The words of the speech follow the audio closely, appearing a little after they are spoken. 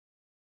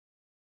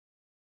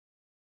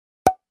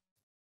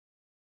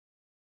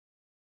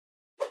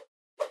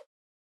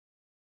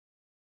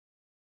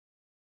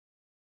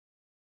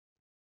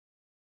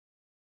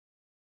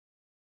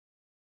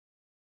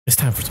It's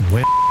time for some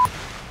whale.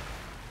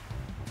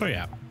 So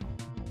yeah,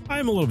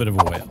 I'm a little bit of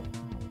a whale.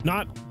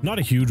 Not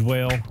a huge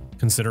whale,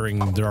 considering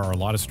there are a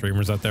lot of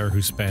streamers out there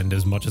who spend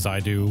as much as I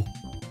do,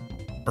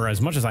 or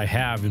as much as I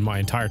have in my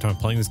entire time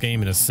playing this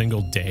game in a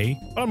single day,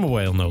 but I'm a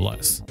whale no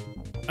less.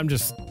 I'm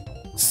just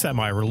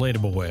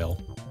semi-relatable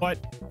whale,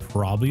 but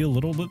probably a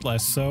little bit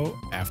less so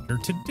after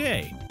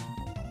today.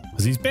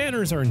 Because these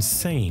banners are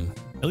insane,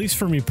 at least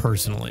for me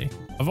personally.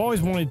 I've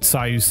always wanted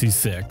Sayu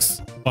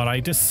C6, but I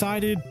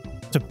decided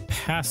to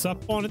pass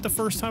up on it the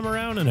first time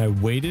around, and I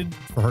waited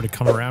for her to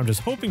come around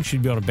just hoping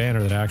she'd be on a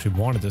banner that I actually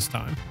wanted this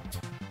time.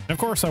 And of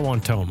course I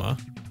want Thoma.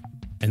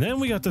 And then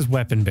we got this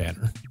weapon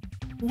banner.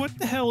 What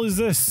the hell is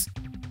this?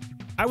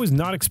 I was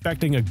not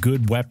expecting a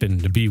good weapon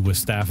to be with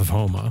Staff of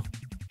Homa.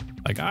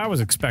 Like, I was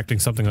expecting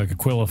something like a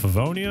Quill of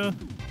Favonia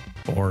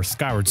or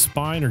Skyward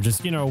Spine, or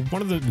just, you know,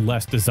 one of the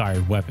less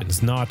desired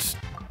weapons, not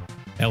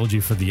Elegy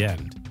for the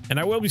End. And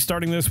I will be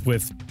starting this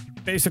with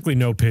basically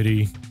no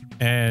pity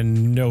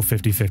and no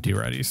 50-50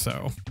 ready,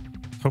 so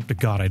hope to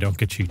God I don't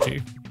get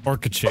Chi-Chi or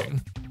Kaching,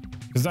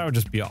 because that would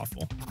just be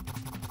awful.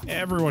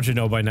 Everyone should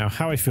know by now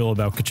how I feel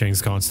about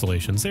Kaching's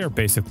constellations. They are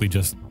basically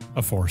just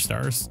a 4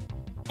 stars.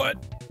 But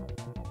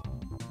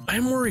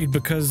I'm worried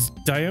because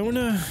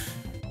Diona,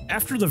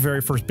 after the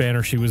very first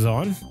banner she was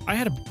on, I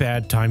had a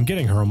bad time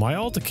getting her on my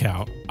alt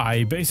account.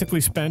 I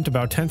basically spent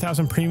about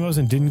 10,000 primos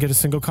and didn't get a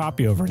single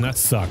copy over, and that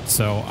sucked.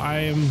 So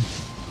I'm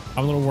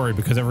a little worried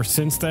because ever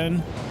since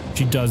then,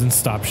 she doesn't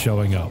stop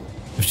showing up.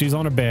 If she's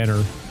on a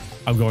banner,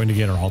 I'm going to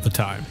get her all the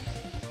time.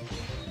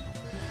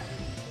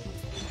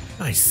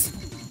 Nice.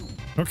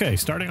 Okay,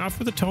 starting off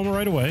with a Thoma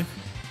right away.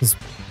 This is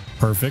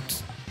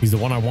perfect. He's the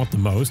one I want the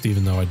most,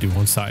 even though I do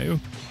want Sayu.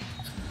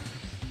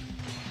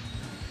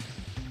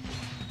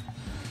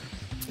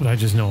 But I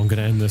just know I'm going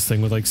to end this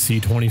thing with like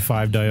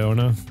C25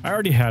 Diona. I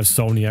already have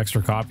so many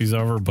extra copies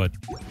of her, but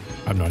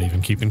I'm not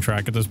even keeping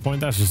track at this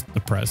point. That's just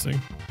depressing.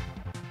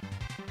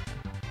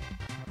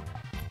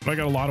 But I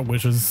got a lot of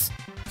wishes,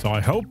 so I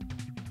hope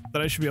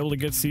that I should be able to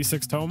get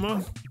C6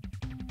 Thoma.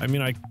 I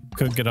mean, I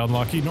could get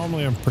unlucky.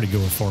 Normally I'm pretty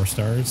good with 4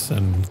 stars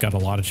and got a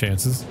lot of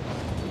chances.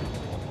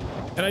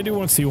 And I do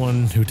want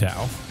C1 Hu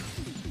Tao.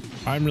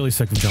 I'm really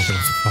sick of jumping.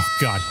 Oh,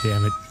 God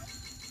damn it.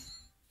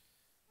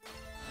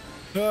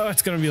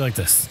 It's gonna be like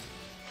this.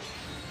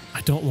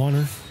 I don't want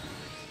her.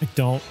 I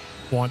don't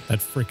want that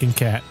freaking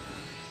cat.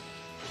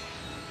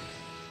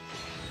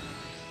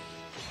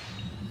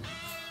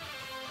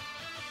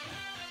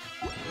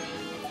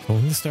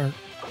 Pulling the start.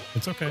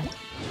 It's okay.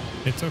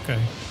 It's okay.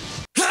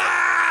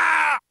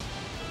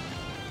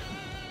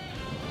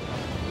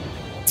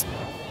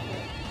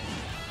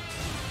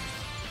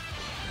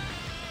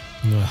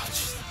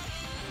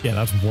 Yeah,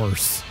 that's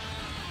worse.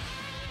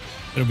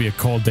 It'll be a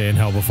cold day in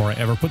hell before I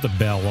ever put the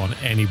bell on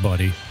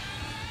anybody.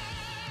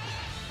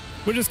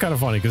 Which is kind of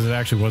funny because it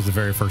actually was the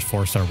very first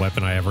 4-star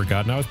weapon I ever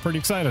got, and I was pretty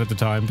excited at the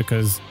time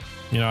because,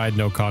 you know, I had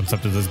no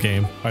concept of this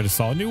game. I just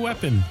saw a new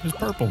weapon. It was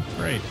purple.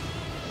 Great.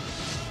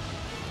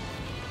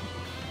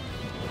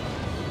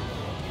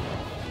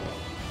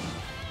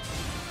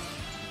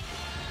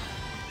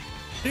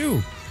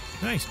 Ew.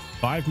 Nice.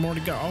 5 more to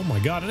go. Oh my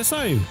God, and a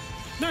Sayu.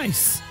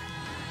 Nice.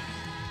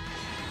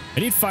 I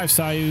need 5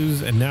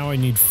 Sayus, and now I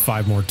need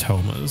 5 more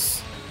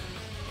Thomas.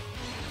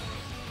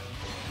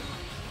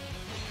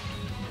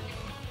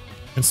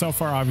 And so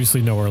far,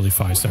 obviously, no early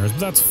 5 stars, but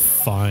that's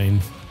fine.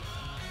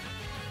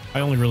 I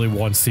only really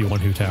want C1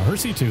 Hu Tao. Her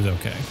C2 is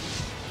okay,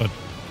 but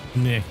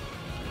meh.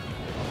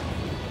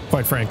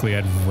 Quite frankly,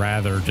 I'd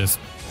rather just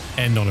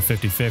end on a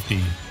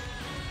 50-50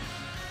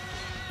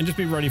 and just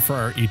be ready for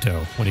our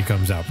Ito when he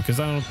comes out, because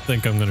I don't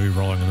think I'm going to be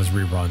rolling on this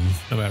rerun,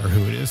 no matter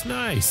who it is.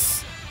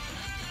 Nice.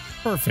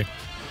 Perfect.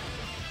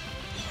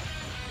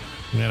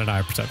 And an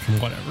eye perception,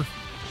 whatever.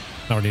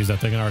 I don't use that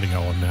thing. I already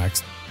got one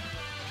maxed.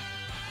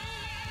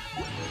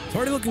 It's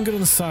already looking good on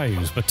the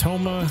Sayus, but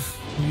Thoma,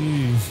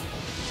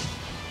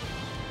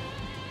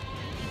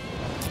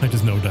 I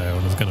just know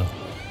Diona's gonna,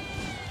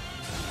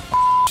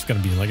 she's gonna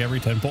be in like every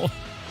temple.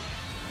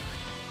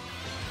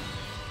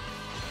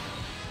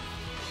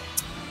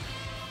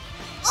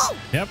 Oh!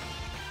 Yep.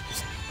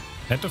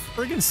 Had to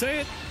friggin' say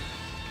it.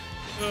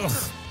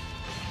 Ugh.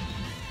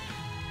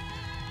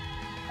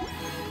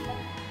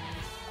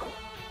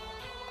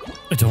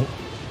 I don't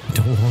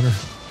want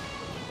her.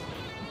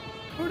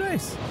 Oh,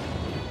 nice.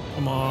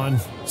 Come on.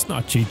 It's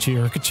not Chi-Chi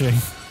or Kaching.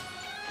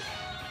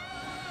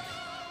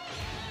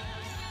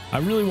 I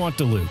really want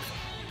Diluc.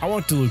 I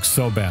want Diluc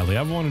so badly.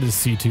 I've wanted his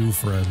C2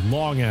 for a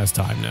long ass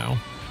time now.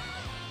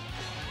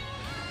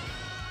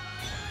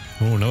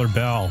 Oh, another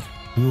bell.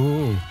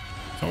 Ooh,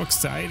 so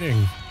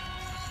exciting.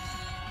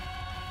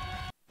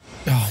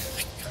 Oh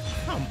my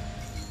God.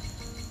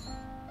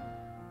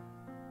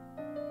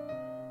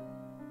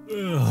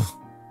 Ugh.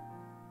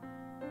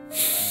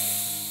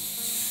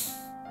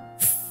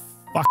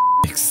 Fuck.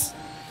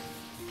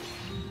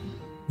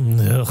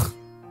 Ugh.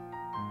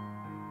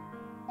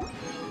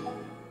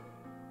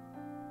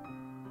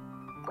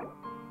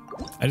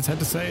 I just had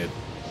to say it.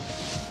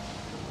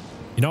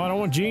 You know, I don't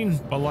want Jean,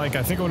 but like,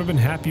 I think I would have been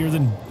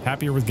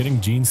happier with getting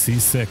Jean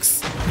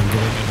C6 than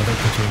getting another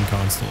Kaching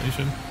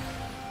constellation.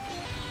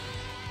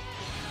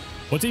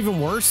 What's even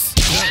worse?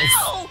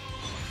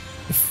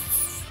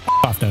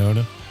 Off,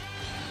 Diona.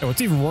 Yeah,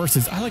 what's even worse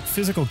is I like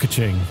physical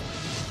Kaching.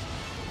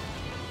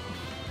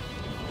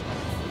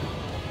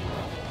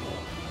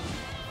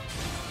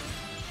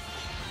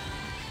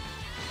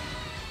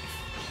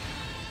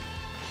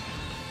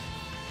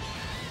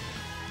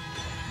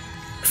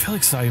 I feel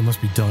like Sayu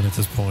must be done at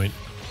this point.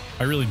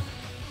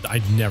 I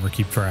never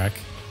keep track.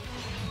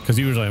 Because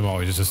usually I'm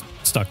always just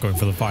stuck going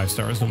for the 5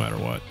 stars no matter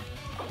what.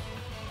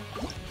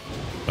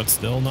 But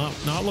still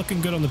not looking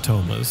good on the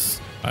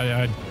Thomas.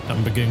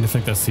 I'm beginning to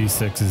think that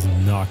C6 is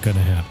not going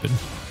to happen.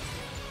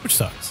 Which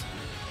sucks.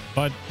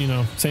 But, you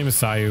know, same as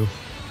Sayu.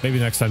 Maybe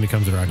next time he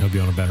comes around he'll be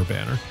on a better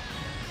banner.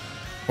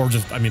 Or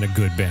just, I mean, a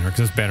good banner,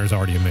 because this banner's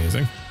already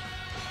amazing.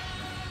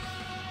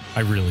 I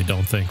really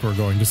don't think we're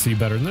going to see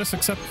better than this,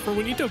 except for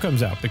when Ito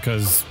comes out,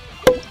 because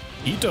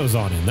Ito's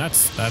on in.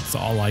 That's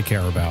all I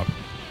care about.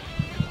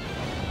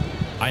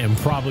 I am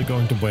probably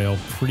going to wail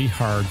pretty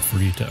hard for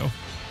Ito.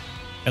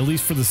 At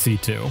least for the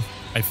C2,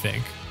 I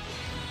think.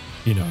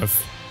 You know,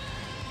 if...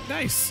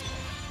 Nice.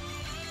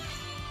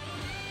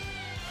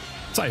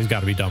 Sayu's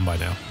got to be done by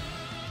now.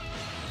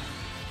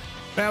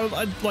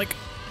 Like,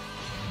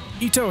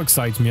 Ito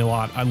excites me a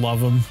lot. I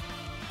love him.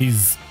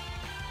 He's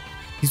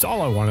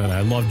all I wanted. I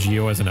love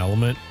Geo as an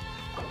element,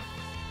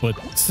 but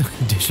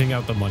dishing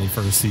out the money for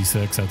a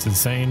C6, that's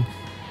insane.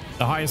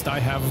 The highest I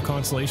have of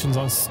constellations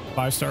on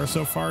 5 stars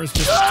so far is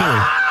just 2.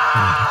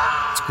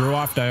 Screw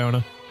off,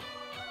 Diona.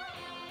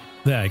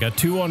 Yeah, I got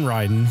 2 on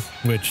Raiden,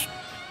 which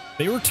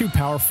they were too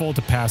powerful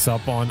to pass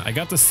up on. I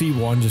got the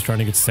C1 just trying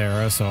to get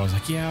Sarah, so I was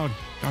like, yeah,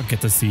 I'll get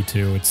the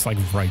C2. It's like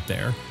right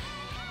there.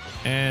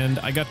 And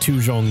I got 2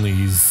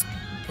 Zhonglis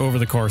over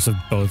the course of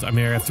both. I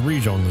mean, I got 3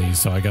 Zhonglis,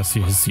 so I guess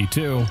his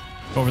C2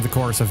 over the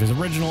course of his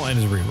original and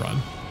his rerun.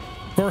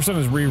 Of course, on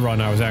his rerun,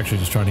 I was actually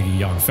just trying to get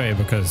Yanfei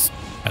because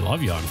I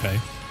love Yanfei.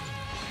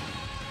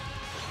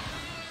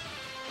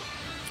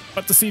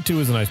 But the C2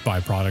 is a nice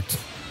byproduct.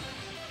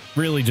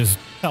 Really just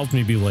helped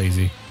me be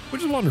lazy,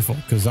 which is wonderful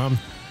because I'm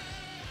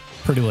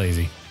pretty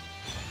lazy.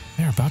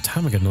 Yeah, about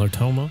time I get another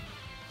Thoma.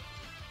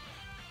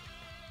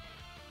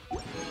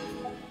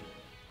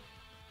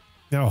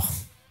 Oh,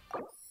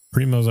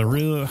 Primos, I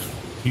really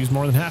used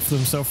more than half of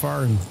them so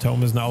far, and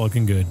Thoma's not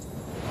looking good.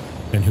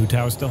 And Hu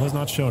Tao still has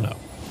not shown up.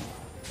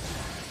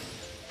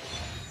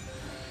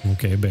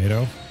 Okay,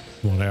 Beto.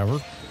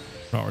 Whatever.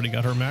 Already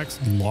got her max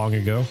long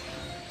ago.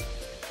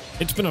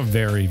 It's been a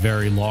very,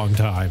 very long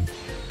time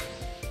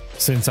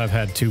since I've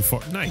had 2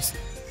 nice.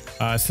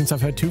 Since I've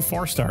had 2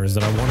 4 stars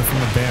that I wanted from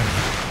the banner.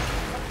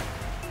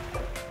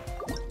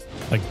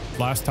 Like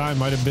last time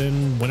might have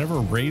been whenever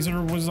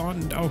Razor was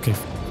on. Okay,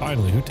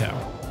 finally Hu Tao.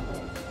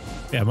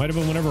 Yeah, it might have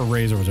been whenever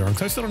Razor was around.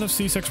 Because I still don't have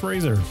C6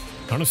 Razor.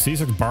 I don't have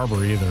C6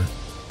 Barber either.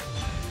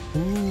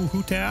 Ooh,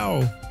 Hu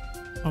Tao.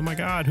 Oh my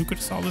god, who could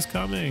have saw this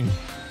coming?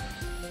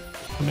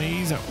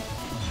 Amazing.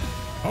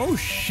 Oh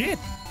shit.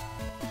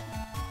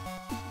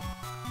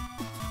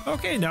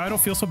 Okay, now I don't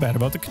feel so bad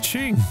about the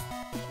Kaching.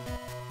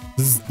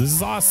 This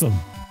is awesome.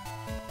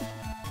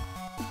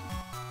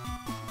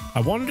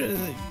 I wanted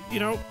to, you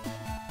know,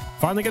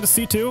 finally get a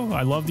C2.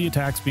 I love the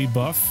attack speed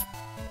buff,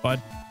 but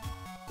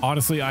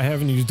honestly, I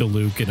haven't used a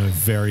Luke in a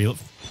very...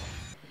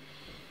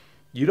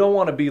 You don't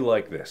want to be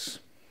like this.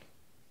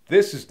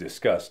 This is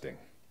disgusting.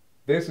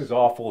 This is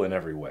awful in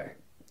every way.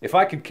 If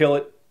I could kill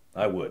it,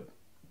 I would.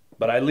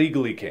 But I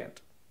legally can't.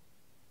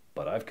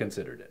 But I've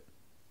considered it.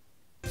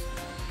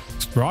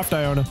 Screw off,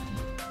 Diona.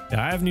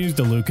 Yeah, I haven't used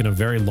a Luke in a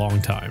very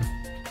long time.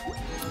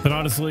 But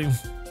honestly,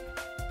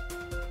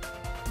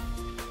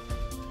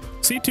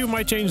 C2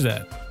 might change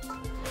that.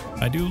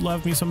 I do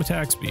love me some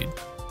attack speed.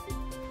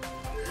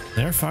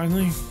 There,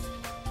 finally.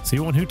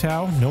 C1 Hu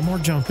Tao, no more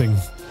jumping.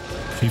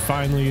 She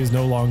finally is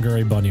no longer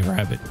a bunny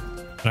rabbit.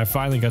 And I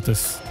finally got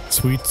this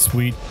sweet,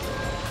 sweet,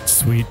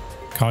 sweet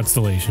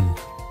constellation.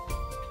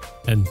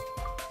 And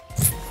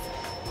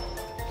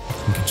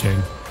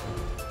Kaching.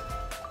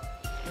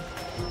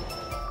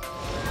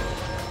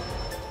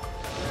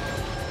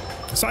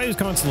 Sayu's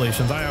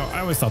constellations, I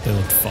always thought they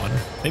looked fun.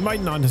 They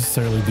might not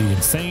necessarily be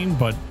insane,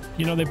 but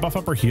you know, they buff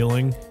up her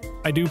healing.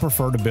 I do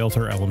prefer to build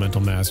her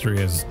elemental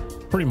mastery, as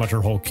pretty much her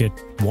whole kit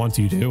wants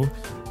you to.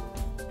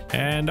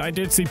 And I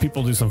did see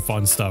people do some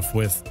fun stuff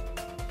with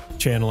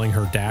channeling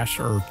her dash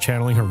or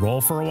channeling her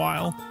roll for a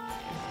while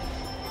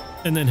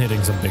and then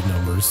hitting some big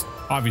numbers.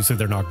 Obviously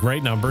they're not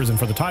great numbers, and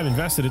for the time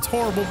invested it's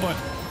horrible, but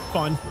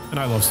fun, and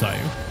I love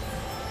Sayu.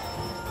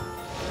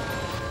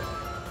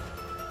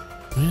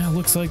 Yeah,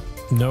 looks like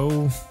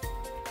no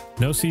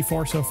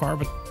C4 so far,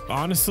 but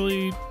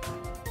honestly,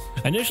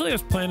 initially I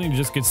was planning to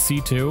just get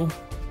C2,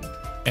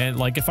 and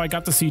like if I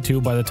got the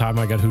C2 by the time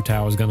I got Hu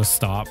Tao, I was gonna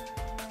stop.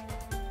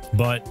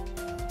 But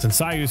since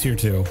Sayu's here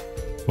too,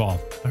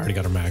 well, I already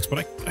got her max,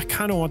 but I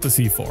kind of want the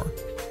C4.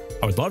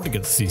 I would love to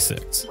get the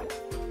C6.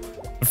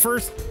 But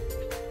first,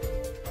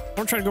 I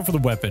want to try to go for the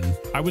weapon.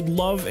 I would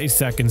love a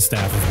second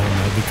Staff of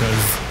Homo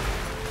because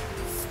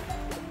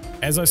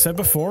as I said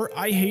before,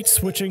 I hate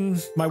switching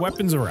my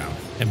weapons around.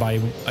 And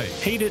by I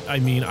hate it, I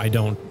mean I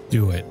don't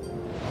do it.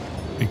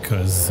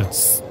 Because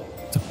it's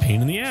a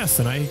pain in the ass,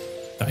 and I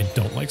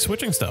don't like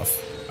switching stuff.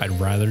 I'd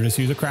rather just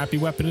use a crappy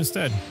weapon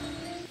instead.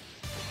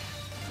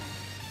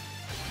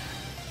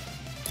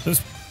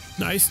 This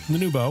nice, the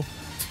new bow.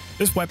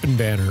 This weapon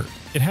banner,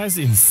 it has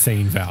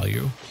insane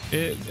value.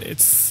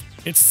 It's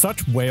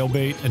such whale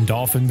bait and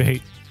dolphin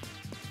bait.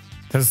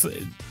 Because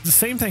the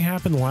same thing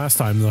happened the last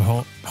time the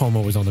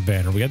Homa was on the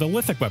banner. We had the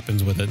lithic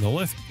weapons with it, and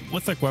the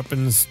lithic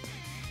weapons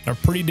are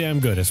pretty damn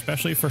good,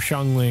 especially for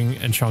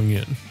Xiangling and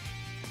Xiangyin.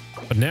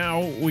 But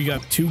now we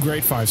got 2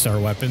 great 5-star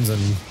weapons,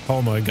 and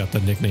Homa got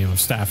the nickname of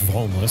Staff of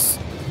Homeless,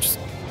 which is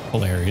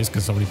hilarious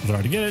because so many people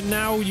try to get it.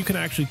 Now you can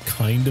actually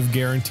kind of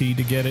guarantee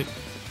to get it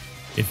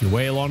if you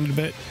whale on it a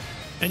bit,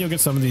 and you'll get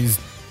some of these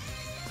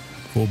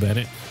cool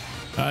Bennett.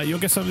 You'll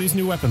get some of these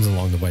new weapons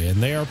along the way,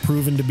 and they are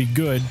proven to be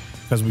good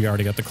because we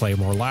already got the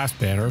Claymore last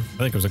banner. I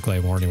think it was a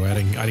Claymore anyway.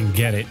 I didn't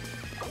get it,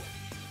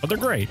 but they're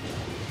great.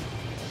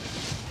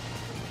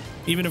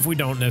 Even if we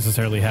don't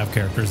necessarily have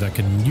characters that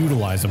can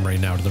utilize them right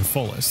now to their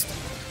fullest.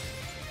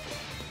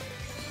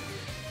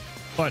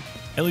 But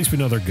at least we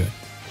know they're good.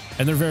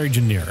 And they're very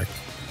generic.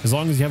 As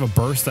long as you have a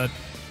burst that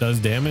does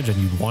damage and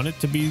you want it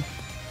to be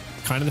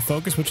kind of the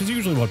focus, which is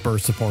usually what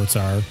burst supports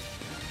are,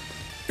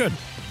 good.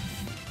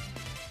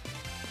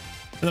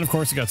 And then of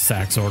course you got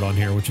Sack Sword on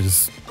here, which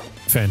is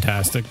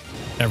fantastic.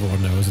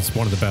 Everyone knows it's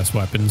one of the best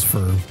weapons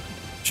for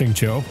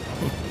Xingqiu.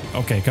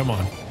 Okay, come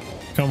on.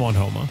 Come on,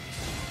 Homa.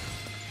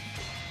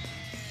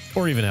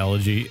 Or even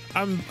Elegy.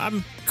 I'm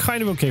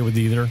kind of okay with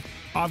either.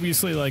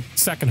 Obviously, like,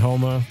 second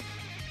Homa,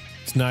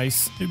 it's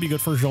nice. It'd be good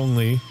for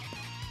Zhongli.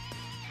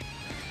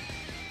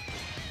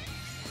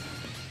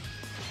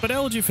 But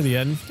Elegy for the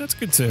end, that's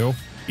good too.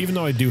 Even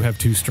though I do have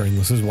 2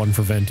 stringlesses, one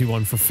for Venti,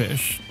 one for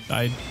Fish.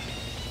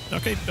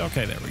 Okay,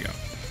 there we go.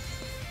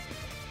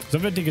 So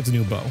Venti gets a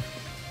new bow.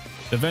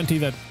 The Venti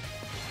that,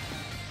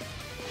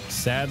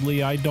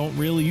 sadly, I don't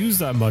really use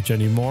that much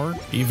anymore,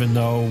 even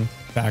though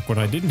back when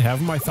I didn't have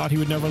him, I thought he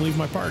would never leave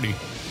my party.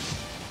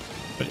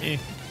 But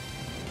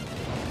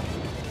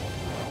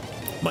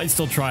might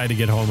still try to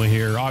get Homa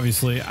here.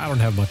 Obviously, I don't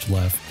have much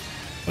left,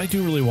 but I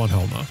do really want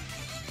Homa.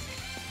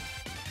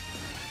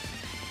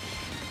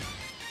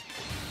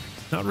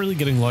 Not really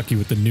getting lucky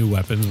with the new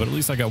weapons, but at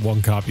least I got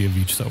 1 copy of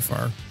each so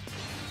far.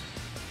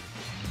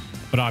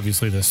 But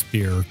obviously the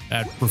spear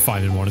at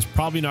Refinement 1 is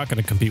probably not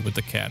going to compete with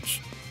the catch,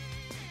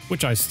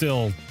 which I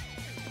still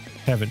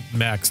haven't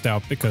maxed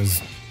out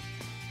because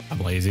I'm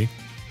lazy.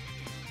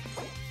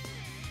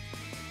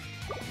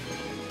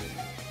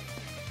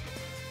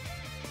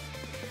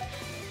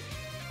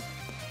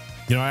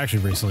 You know, I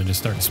actually recently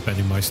just started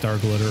spending my star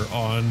glitter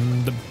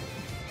on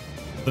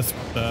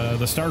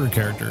the starter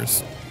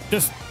characters.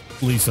 Just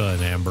Lisa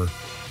and Amber.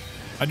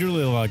 I do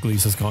really like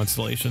Lisa's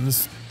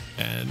constellations,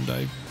 and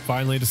I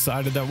finally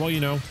decided that, well, you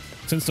know,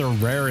 since they're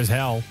rare as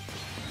hell,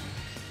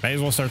 may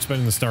as well start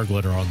spending the star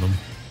glitter on them.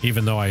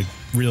 Even though I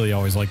really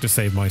always like to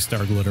save my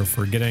star glitter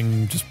for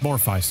getting just more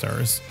 5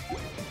 stars.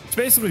 It's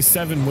basically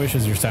 7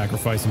 wishes you're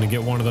sacrificing to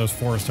get one of those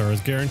 4 stars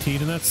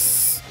guaranteed, and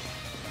it's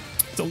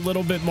a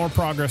little bit more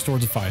progress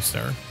towards a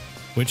 5-star,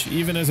 which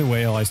even as a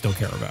whale I still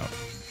care about.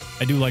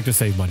 I do like to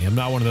save money. I'm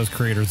not one of those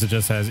creators that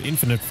just has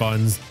infinite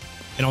funds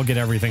and I'll get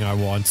everything I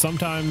want.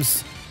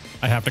 Sometimes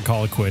I have to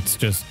call it quits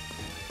just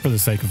for the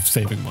sake of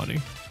saving money.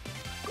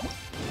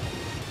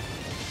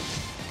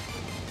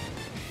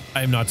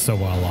 I am not so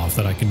well off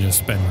that I can just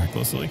spend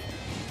recklessly.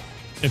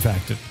 In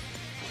fact,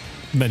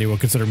 many will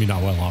consider me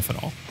not well off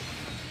at all.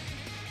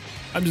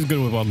 I'm just good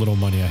with what little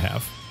money I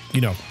have.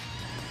 You know,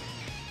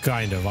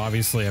 kind of.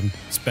 Obviously, I'm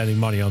spending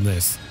money on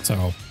this,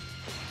 so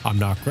I'm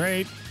not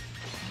great.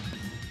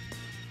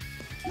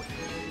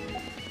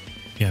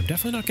 Yeah, I'm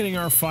definitely not getting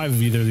R5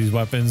 of either of these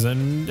weapons,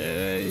 and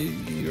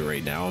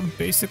right now I'm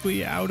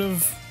basically out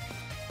of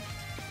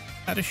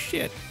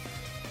shit.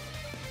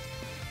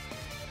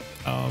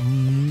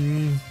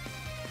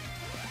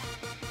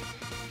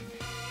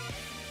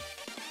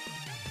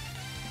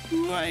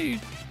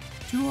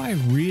 Do I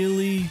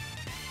really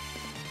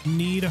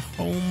need a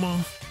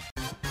Homa?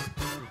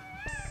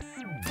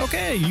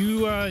 Okay,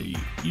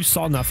 you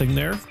saw nothing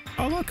there.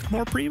 Oh look,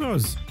 more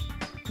primos.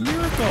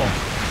 Miracle.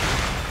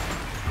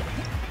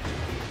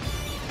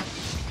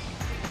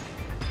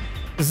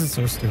 This is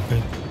so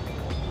stupid.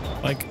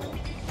 Like,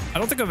 I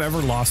don't think I've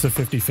ever lost a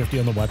 50-50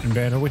 on the weapon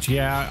banner, which,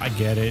 yeah, I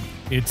get it.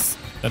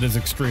 That is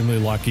extremely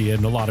lucky,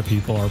 and a lot of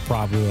people are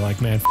probably like,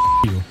 man, f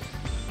you.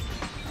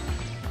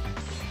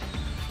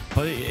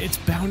 But it's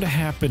bound to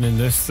happen, and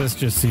this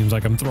just seems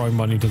like I'm throwing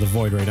money to the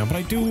void right now. But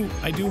I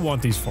do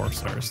want these 4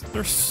 stars.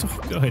 They're so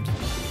good.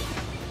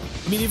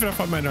 I mean, even if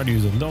I might not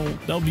use them,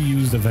 they'll be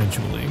used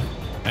eventually.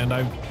 And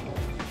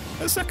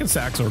a second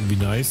sack sword would be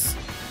nice.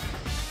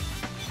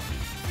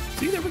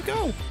 See, there we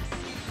go.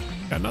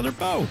 Got another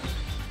bow.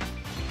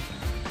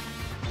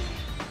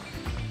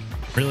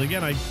 Really,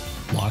 again, I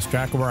lost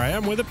track of where I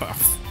am with it, but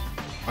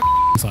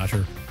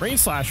Slasher. Rain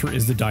Slasher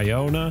is the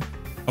Diona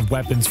of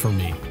weapons for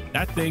me.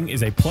 That thing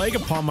is a plague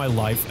upon my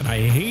life, and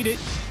I hate it.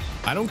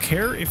 I don't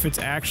care if it's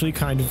actually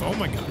kind of... Oh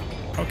my god.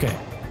 Okay.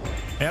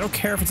 I don't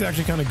care if it's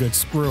actually kind of good.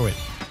 Screw it.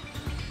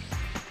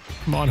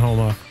 Come on,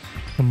 Homa.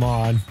 Come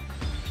on.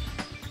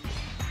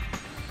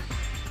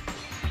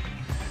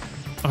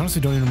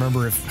 Honestly, don't even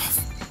remember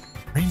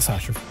if... Rain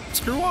Slasher.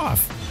 Screw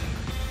off.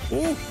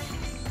 Oh.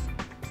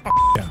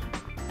 Yeah.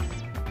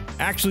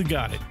 Actually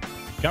got it.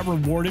 Got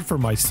rewarded for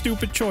my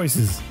stupid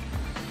choices.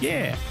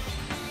 Yeah.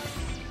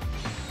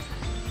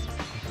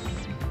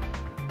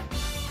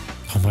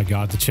 Oh my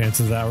god, the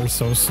chances of that were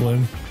so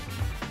slim.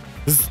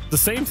 The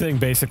same thing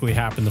basically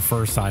happened the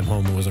first time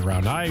Homa was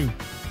around.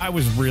 I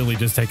was really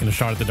just taking a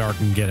shot at the dark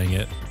and getting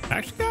it. I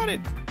actually got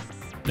it.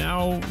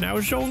 Now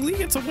Zhongli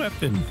gets a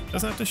weapon.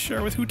 Doesn't have to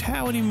share with Hu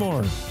Tao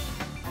anymore.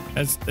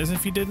 As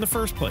if he did in the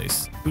first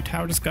place. Hu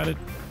Tao just got it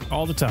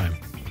all the time.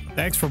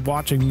 Thanks for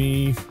watching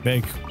me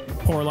make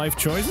poor life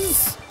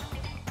choices.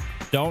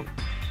 Don't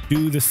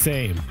do the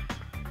same.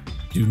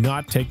 Do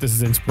not take this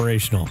as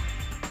inspirational.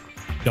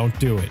 Don't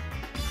do it.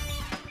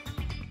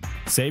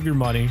 Save your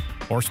money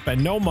or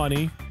spend no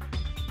money.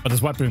 But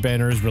this weapon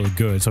banner is really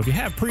good. So if you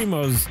have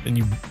primos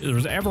and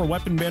there's ever a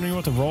weapon banner you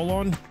want to roll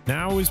on,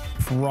 now is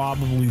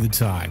probably the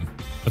time.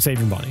 But save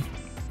your money,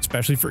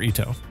 especially for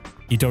Ito.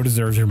 Ito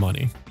deserves your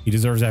money. He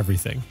deserves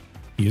everything.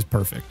 He is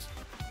perfect.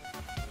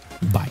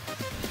 Bye.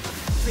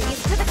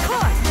 Freeze to the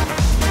core.